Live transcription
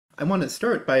I want to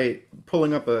start by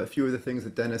pulling up a few of the things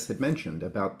that Dennis had mentioned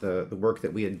about the work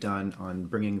that we had done on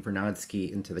bringing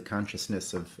Vernadsky into the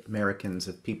consciousness of Americans,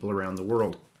 of people around the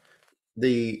world.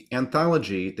 The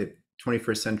anthology that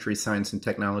 21st Century Science and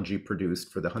Technology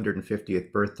produced for the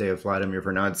 150th birthday of Vladimir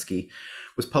Vernadsky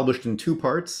was published in two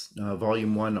parts,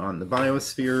 volume one on the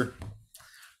biosphere,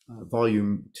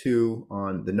 volume two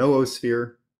on the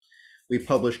noosphere. We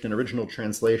published an original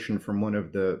translation from one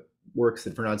of the works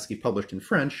that Vernadsky published in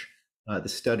French, The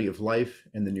Study of Life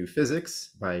and the New Physics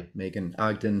by Megan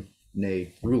Ogden,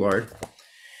 née Roulard.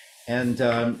 And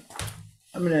I'm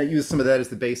going to use some of that as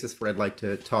the basis for what I'd like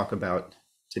to talk about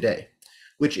today,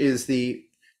 which is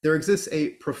there exists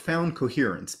a profound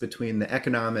coherence between the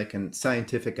economic and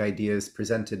scientific ideas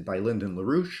presented by Lyndon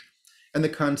LaRouche and the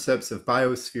concepts of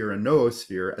biosphere and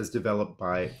noosphere as developed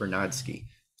by Vernadsky,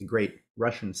 the great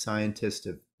Russian scientist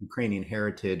of Ukrainian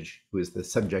heritage, who is the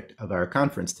subject of our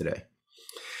conference today.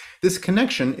 This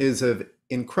connection is of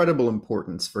incredible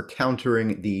importance for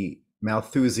countering the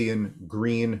Malthusian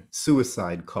green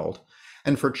suicide cult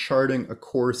and for charting a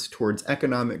course towards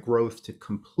economic growth to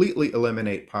completely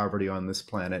eliminate poverty on this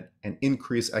planet and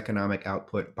increase economic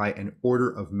output by an order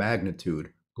of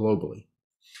magnitude globally.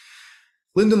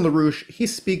 Lyndon LaRouche, he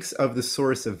speaks of the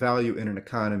source of value in an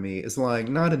economy as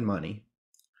lying not in money,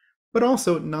 but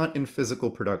also not in physical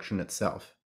production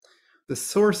itself. The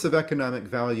source of economic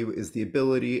value is the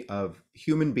ability of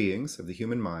human beings, of the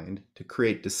human mind, to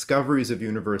create discoveries of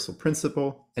universal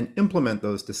principle and implement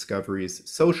those discoveries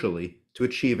socially to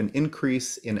achieve an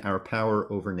increase in our power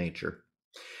over nature.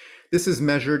 This is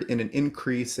measured in an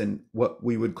increase in what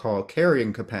we would call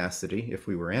carrying capacity if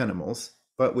we were animals,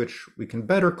 but which we can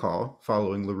better call,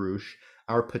 following LaRouche,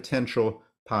 our potential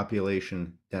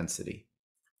population density.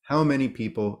 How many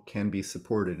people can be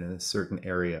supported in a certain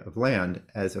area of land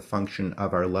as a function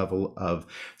of our level of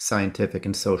scientific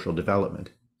and social development.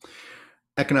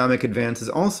 Economic advance is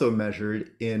also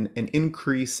measured in an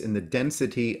increase in the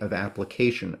density of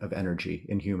application of energy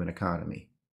in human economy,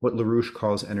 what LaRouche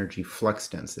calls energy flux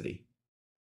density.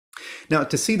 Now,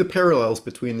 to see the parallels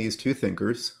between these two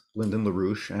thinkers, Lyndon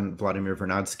LaRouche and Vladimir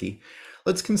Vernadsky,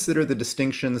 let's consider the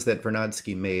distinctions that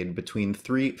Vernadsky made between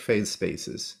three phase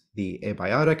spaces: the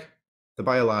abiotic, the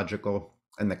biological,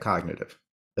 and the cognitive,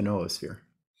 the noosphere.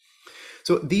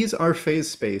 So these are phase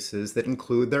spaces that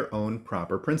include their own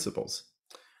proper principles.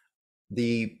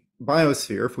 The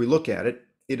biosphere, if we look at it,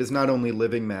 it is not only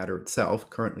living matter itself,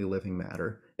 currently living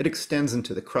matter, it extends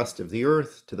into the crust of the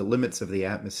earth, to the limits of the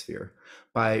atmosphere,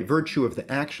 by virtue of the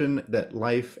action that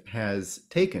life has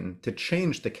taken to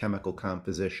change the chemical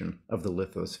composition of the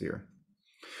lithosphere.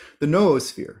 The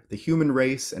noosphere, the human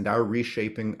race and our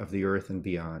reshaping of the earth and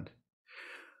beyond.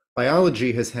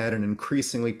 Biology has had an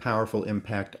increasingly powerful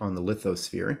impact on the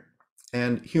lithosphere,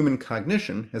 and human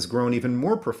cognition has grown even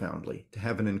more profoundly to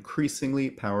have an increasingly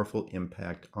powerful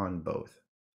impact on both.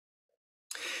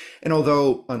 And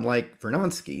although, unlike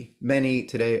Vernadsky, many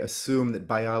today assume that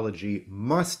biology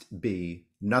must be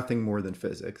nothing more than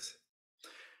physics,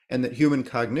 and that human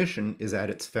cognition is at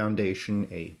its foundation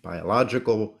a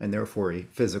biological and therefore a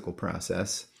physical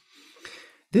process,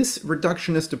 this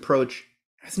reductionist approach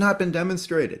has not been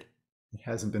demonstrated. It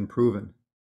hasn't been proven.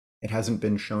 It hasn't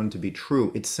been shown to be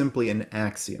true. It's simply an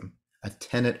axiom, a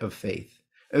tenet of faith.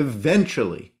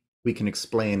 Eventually, we can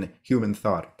explain human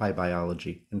thought by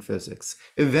biology and physics.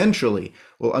 Eventually,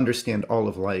 we'll understand all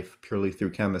of life purely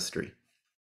through chemistry.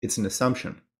 It's an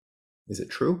assumption. Is it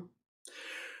true?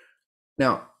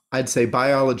 Now, I'd say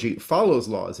biology follows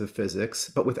laws of physics,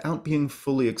 but without being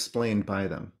fully explained by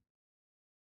them.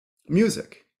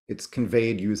 Music, it's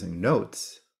conveyed using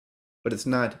notes, but it's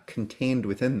not contained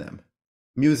within them.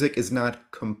 Music is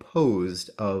not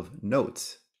composed of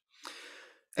notes.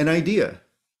 An idea,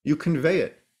 you convey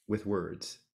it with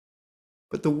words,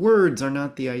 but the words are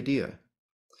not the idea.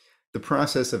 The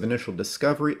process of initial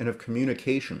discovery and of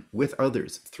communication with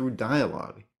others through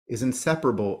dialogue is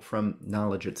inseparable from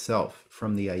knowledge itself,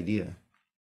 from the idea.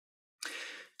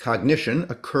 Cognition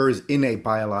occurs in a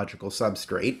biological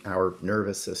substrate, our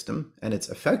nervous system, and it's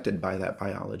affected by that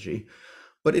biology,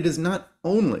 but it is not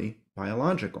only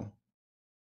biological.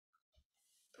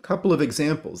 A couple of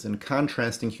examples in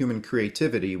contrasting human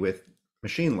creativity with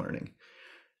machine learning.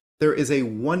 There is a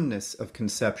oneness of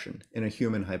conception in a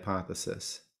human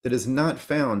hypothesis that is not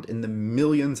found in the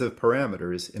millions of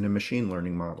parameters in a machine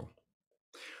learning model.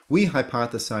 We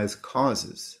hypothesize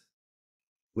causes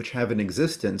which have an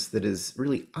existence that is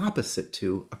really opposite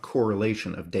to a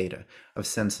correlation of data, of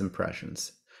sense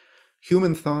impressions.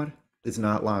 Human thought is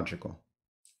not logical.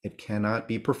 It cannot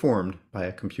be performed by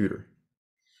a computer.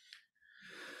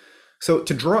 So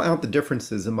to draw out the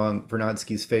differences among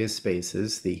Vernadsky's phase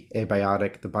spaces, the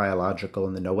abiotic, the biological,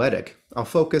 and the noetic, I'll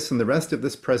focus in the rest of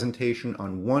this presentation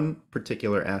on one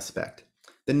particular aspect,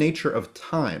 the nature of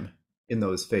time in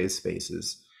those phase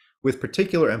spaces, with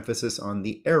particular emphasis on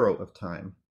the arrow of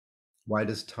time. Why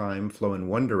does time flow in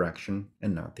one direction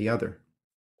and not the other?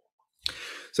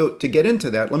 So to get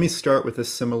into that, let me start with a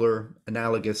similar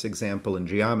analogous example in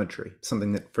geometry,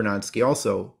 something that Vernadsky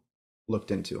also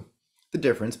looked into, the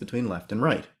difference between left and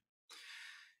right.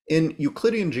 In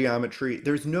Euclidean geometry,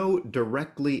 there's no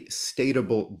directly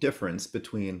statable difference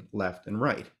between left and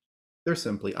right. They're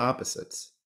simply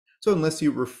opposites. So unless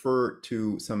you refer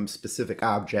to some specific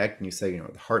object and you say,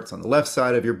 the heart's on the left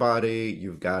side of your body,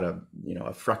 you've got a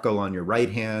freckle on your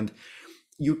right hand,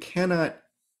 you cannot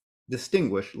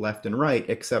distinguish left and right,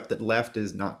 except that left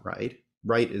is not right,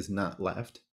 right is not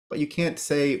left, but you can't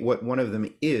say what one of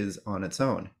them is on its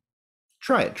own.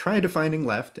 Try it. Try defining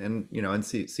left and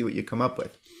see what you come up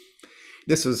with.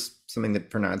 This was something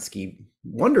that Vernadsky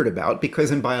wondered about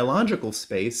because in biological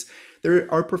space, there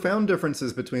are profound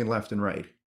differences between left and right.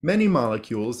 Many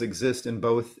molecules exist in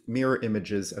both mirror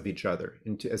images of each other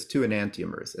as two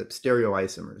enantiomers,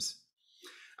 stereoisomers.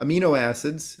 Amino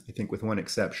acids, I think with one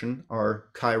exception, are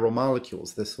chiral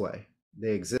molecules this way.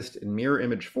 They exist in mirror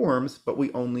image forms, but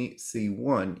we only see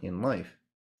one in life.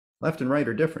 Left and right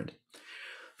are different.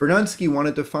 Vernadsky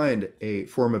wanted to find a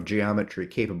form of geometry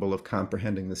capable of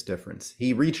comprehending this difference.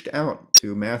 He reached out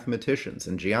to mathematicians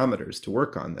and geometers to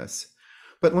work on this.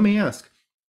 But let me ask,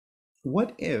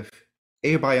 what if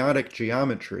abiotic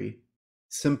geometry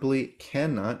simply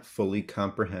cannot fully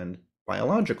comprehend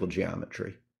biological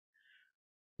geometry?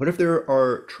 What if there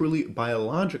are truly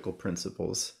biological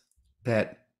principles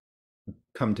that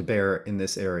come to bear in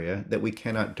this area that we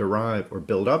cannot derive or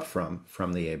build up from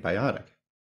the abiotic?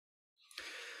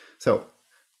 So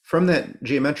from that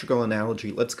geometrical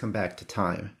analogy, let's come back to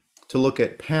time to look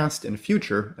at past and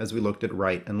future as we looked at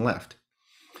right and left.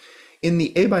 In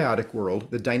the abiotic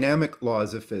world, the dynamic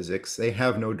laws of physics, they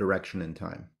have no direction in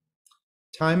time.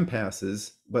 Time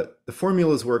passes, but the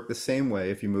formulas work the same way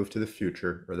if you move to the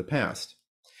future or the past.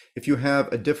 If you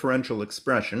have a differential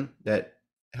expression that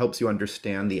helps you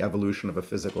understand the evolution of a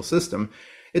physical system,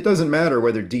 it doesn't matter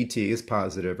whether dt is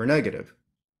positive or negative.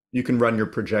 You can run your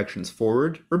projections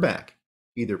forward or back,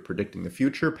 either predicting the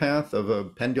future path of a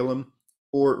pendulum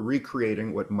or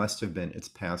recreating what must have been its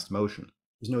past motion.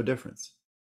 There's no difference.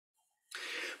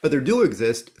 But there do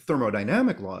exist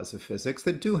thermodynamic laws of physics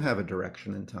that do have a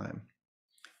direction in time.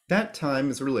 That time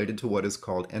is related to what is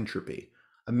called entropy,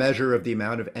 a measure of the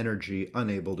amount of energy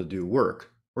unable to do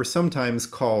work, or sometimes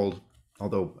called,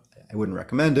 although I wouldn't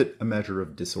recommend it, a measure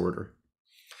of disorder.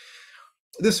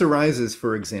 This arises,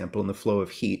 for example, in the flow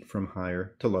of heat from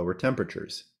higher to lower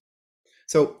temperatures.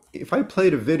 So if I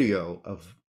played a video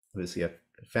of, obviously a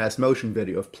fast motion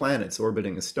video of planets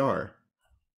orbiting a star,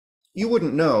 you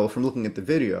wouldn't know from looking at the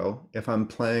video if I'm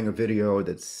playing a video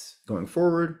that's going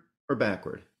forward or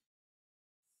backward.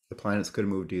 The planets could have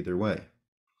moved either way.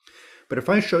 But if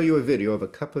I show you a video of a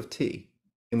cup of tea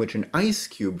in which an ice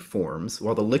cube forms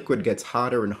while the liquid gets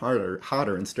hotter and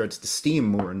hotter and starts to steam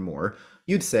more and more,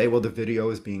 you'd say, well, the video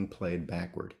is being played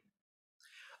backward.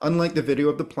 Unlike the video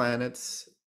of the planets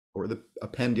or a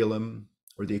pendulum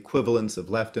or the equivalence of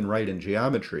left and right in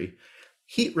geometry,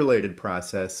 heat-related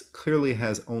process clearly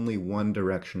has only one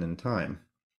direction in time.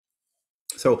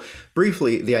 So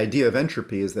briefly, the idea of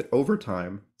entropy is that over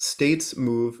time, systems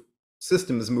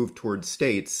move towards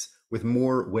states with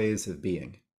more ways of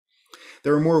being.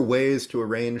 There are more ways to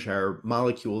arrange our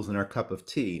molecules in our cup of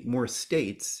tea, more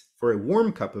states for a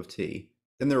warm cup of tea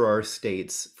than there are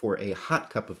states for a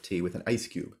hot cup of tea with an ice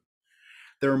cube.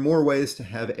 There are more ways to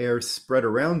have air spread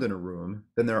around in a room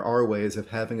than there are ways of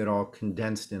having it all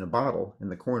condensed in a bottle in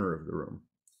the corner of the room.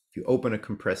 If you open a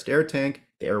compressed air tank,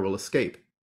 the air will escape,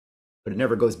 but it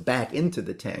never goes back into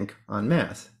the tank en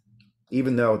masse,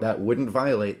 even though that wouldn't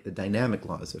violate the dynamic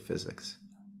laws of physics.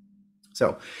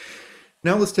 So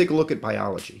now let's take a look at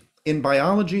biology. In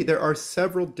biology, there are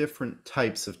several different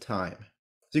types of time.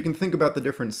 So you can think about the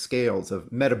different scales of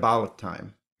metabolic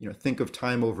time. Think of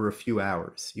time over a few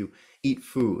hours. You eat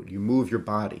food, you move your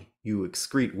body, you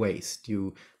excrete waste,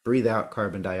 you breathe out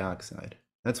carbon dioxide.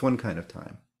 That's one kind of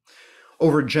time.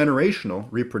 Over generational,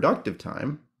 reproductive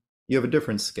time, you have a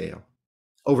different scale.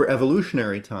 Over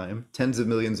evolutionary time, tens of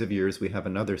millions of years, we have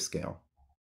another scale.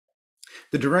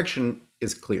 The direction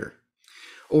is clear.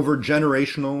 Over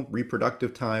generational,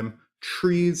 reproductive time,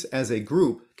 trees as a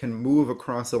group can move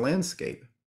across a landscape,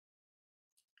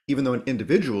 even though an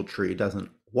individual tree doesn't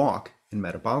walk in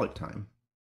metabolic time.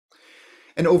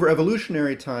 And over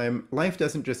evolutionary time, life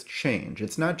doesn't just change.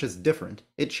 It's not just different.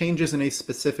 It changes in a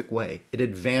specific way. It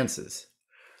advances.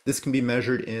 This can be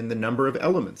measured in the number of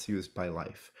elements used by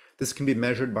life. This can be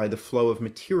measured by the flow of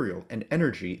material and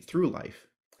energy through life.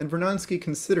 And Vernadsky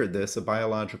considered this a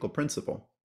biological principle.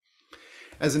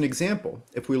 As an example,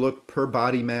 if we look per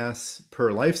body mass per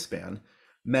lifespan,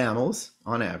 mammals,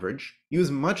 on average,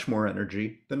 use much more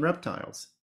energy than reptiles.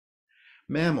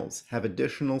 Mammals have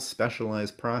additional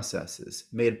specialized processes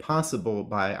made possible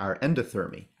by our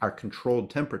endothermy, our controlled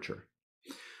temperature.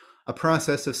 A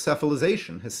process of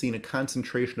cephalization has seen a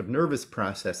concentration of nervous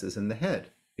processes in the head,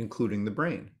 including the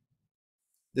brain.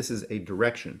 This is a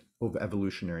direction of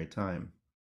evolutionary time.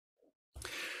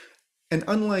 And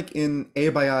unlike in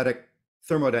abiotic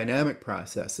thermodynamic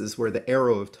processes where the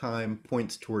arrow of time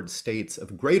points towards states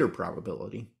of greater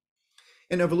probability,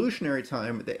 in evolutionary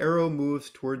time, the arrow moves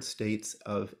towards states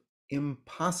of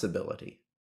impossibility.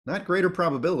 Not greater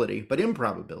probability, but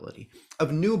improbability,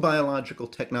 of new biological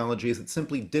technologies that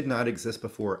simply did not exist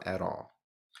before at all.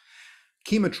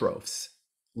 Chemotrophs,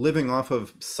 living off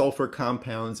of sulfur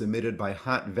compounds emitted by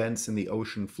hot vents in the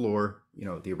ocean floor,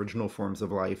 the original forms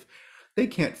of life, they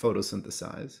can't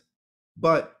photosynthesize.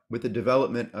 But with the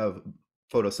development of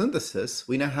photosynthesis,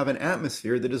 we now have an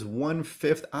atmosphere that is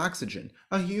 1/5 oxygen,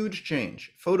 a huge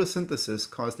change. Photosynthesis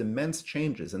caused immense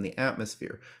changes in the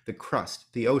atmosphere, the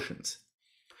crust, the oceans.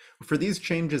 For these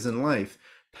changes in life,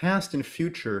 past and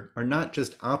future are not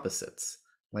just opposites,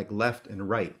 like left and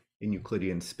right in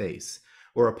Euclidean space,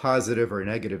 or a positive or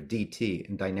negative dt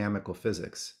in dynamical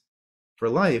physics. For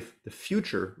life, the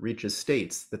future reaches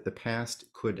states that the past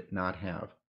could not have.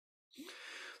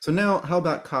 So now, how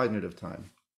about cognitive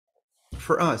time?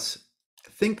 For us,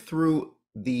 think through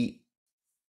the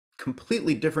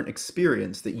completely different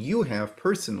experience that you have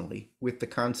personally with the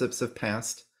concepts of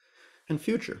past and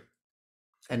future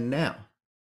and now.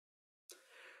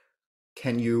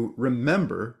 Can you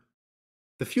remember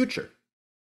the future?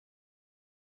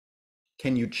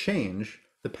 Can you change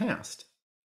the past?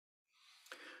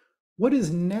 What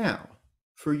is now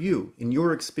for you in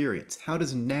your experience? How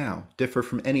does now differ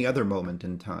from any other moment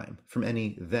in time, from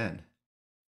any then?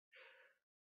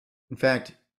 In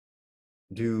fact,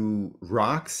 do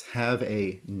rocks have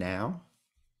a now?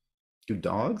 Do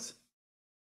dogs?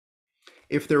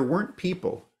 If there weren't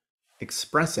people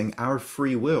expressing our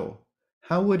free will,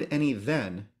 how would any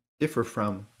then differ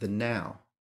from the now?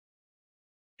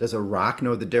 Does a rock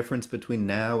know the difference between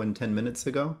now and 10 minutes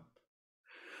ago?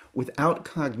 Without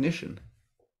cognition,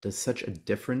 does such a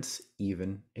difference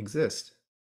even exist?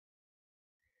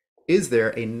 Is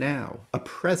there a now, a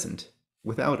present,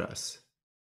 without us?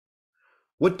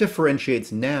 What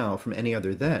differentiates now from any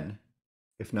other then,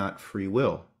 if not free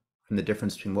will, from the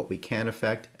difference between what we can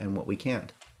affect and what we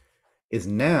can't? Is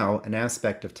now an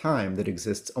aspect of time that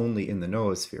exists only in the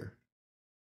noosphere?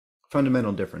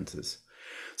 Fundamental differences.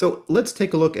 So let's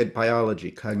take a look at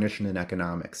biology, cognition, and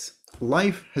economics.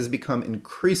 Life has become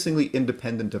increasingly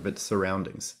independent of its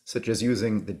surroundings, such as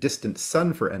using the distant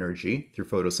sun for energy through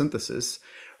photosynthesis,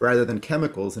 rather than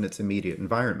chemicals in its immediate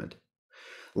environment.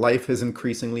 Life has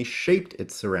increasingly shaped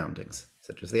its surroundings,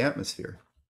 such as the atmosphere.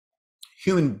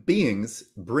 Human beings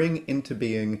bring into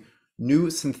being new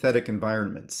synthetic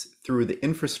environments through the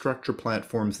infrastructure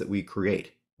platforms that we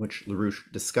create, which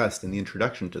LaRouche discussed in the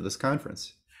introduction to this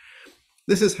conference.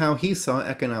 This is how he saw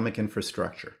economic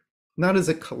infrastructure, not as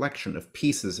a collection of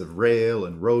pieces of rail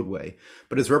and roadway,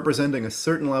 but as representing a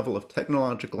certain level of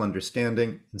technological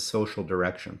understanding and social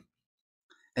direction.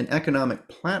 An economic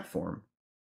platform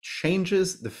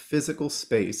changes the physical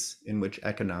space in which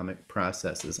economic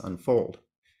processes unfold.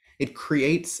 It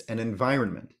creates an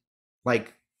environment,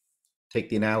 like, take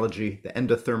the analogy, the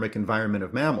endothermic environment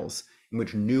of mammals, in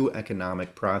which new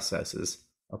economic processes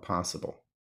are possible.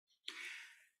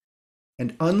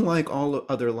 And unlike all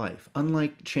other life,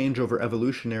 unlike change over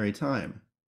evolutionary time,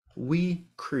 we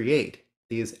create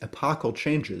these epochal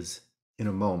changes in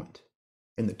a moment,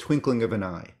 in the twinkling of an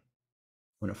eye,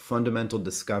 when a fundamental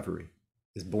discovery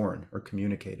is born or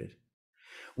communicated.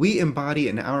 We embody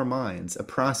in our minds a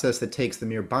process that takes the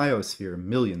mere biosphere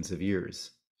millions of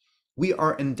years. We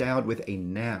are endowed with a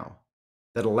now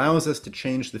that allows us to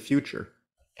change the future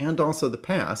and also the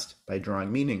past by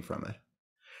drawing meaning from it.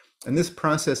 And this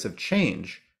process of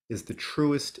change is the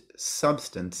truest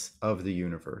substance of the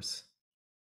universe.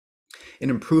 In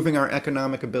improving our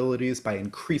economic abilities by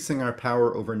increasing our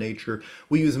power over nature,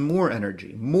 we use more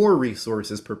energy, more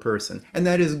resources per person, and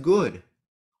that is good.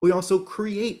 We also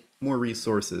create more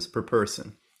resources per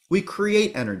person. We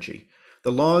create energy.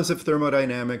 The laws of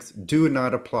thermodynamics do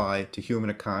not apply to human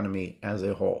economy as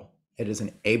a whole. It is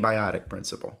an abiotic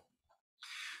principle.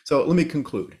 So let me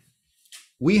conclude.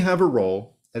 We have a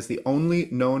role as the only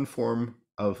known form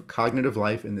of cognitive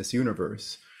life in this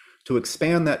universe to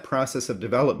expand that process of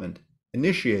development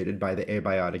initiated by the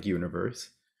abiotic universe,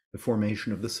 the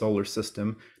formation of the solar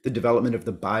system, the development of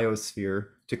the biosphere,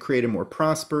 to create a more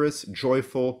prosperous,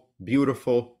 joyful,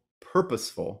 beautiful,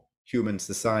 purposeful human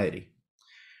society.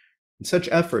 And such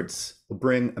efforts will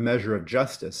bring a measure of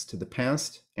justice to the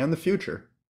past and the future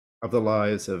of the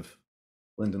lives of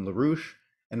Lyndon LaRouche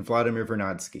and Vladimir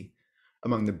Vernadsky,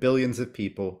 among the billions of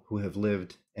people who have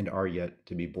lived and are yet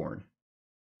to be born.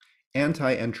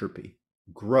 Anti-entropy,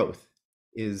 growth,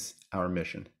 is our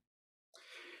mission.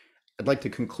 I'd like to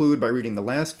conclude by reading the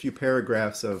last few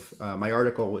paragraphs of my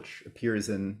article, which appears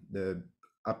in the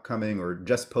upcoming or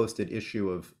just posted issue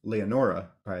of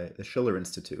Leonora by the Schiller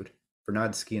Institute,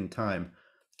 Vernadsky in Time,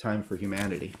 Time for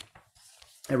Humanity.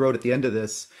 I wrote at the end of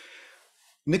this,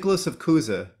 Nicholas of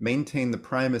Cusa maintained the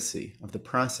primacy of the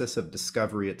process of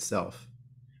discovery itself,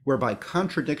 whereby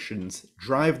contradictions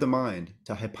drive the mind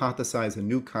to hypothesize a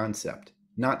new concept,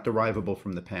 not derivable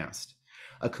from the past,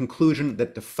 a conclusion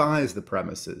that defies the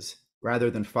premises rather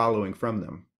than following from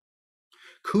them.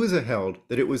 Cusa held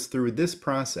that it was through this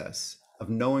process of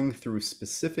knowing through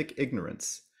specific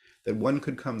ignorance that one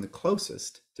could come the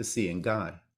closest to seeing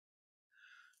God.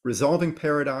 Resolving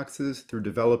paradoxes through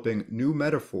developing new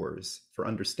metaphors for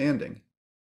understanding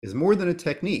is more than a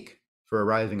technique for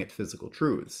arriving at physical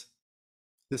truths.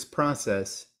 This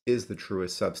process is the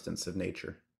truest substance of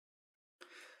nature.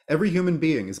 Every human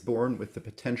being is born with the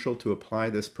potential to apply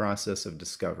this process of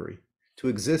discovery, to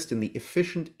exist in the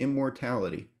efficient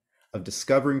immortality of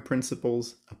discovering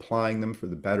principles, applying them for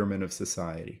the betterment of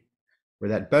society, where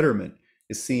that betterment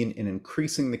is seen in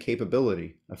increasing the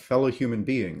capability of fellow human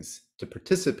beings to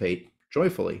participate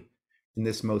joyfully in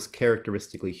this most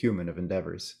characteristically human of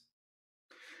endeavors.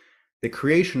 The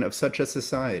creation of such a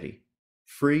society,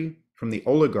 free from the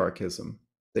oligarchism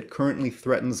that currently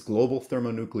threatens global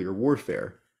thermonuclear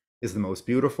warfare, is the most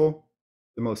beautiful,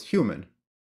 the most human,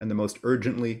 and the most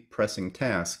urgently pressing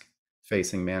task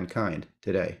facing mankind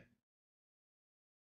today.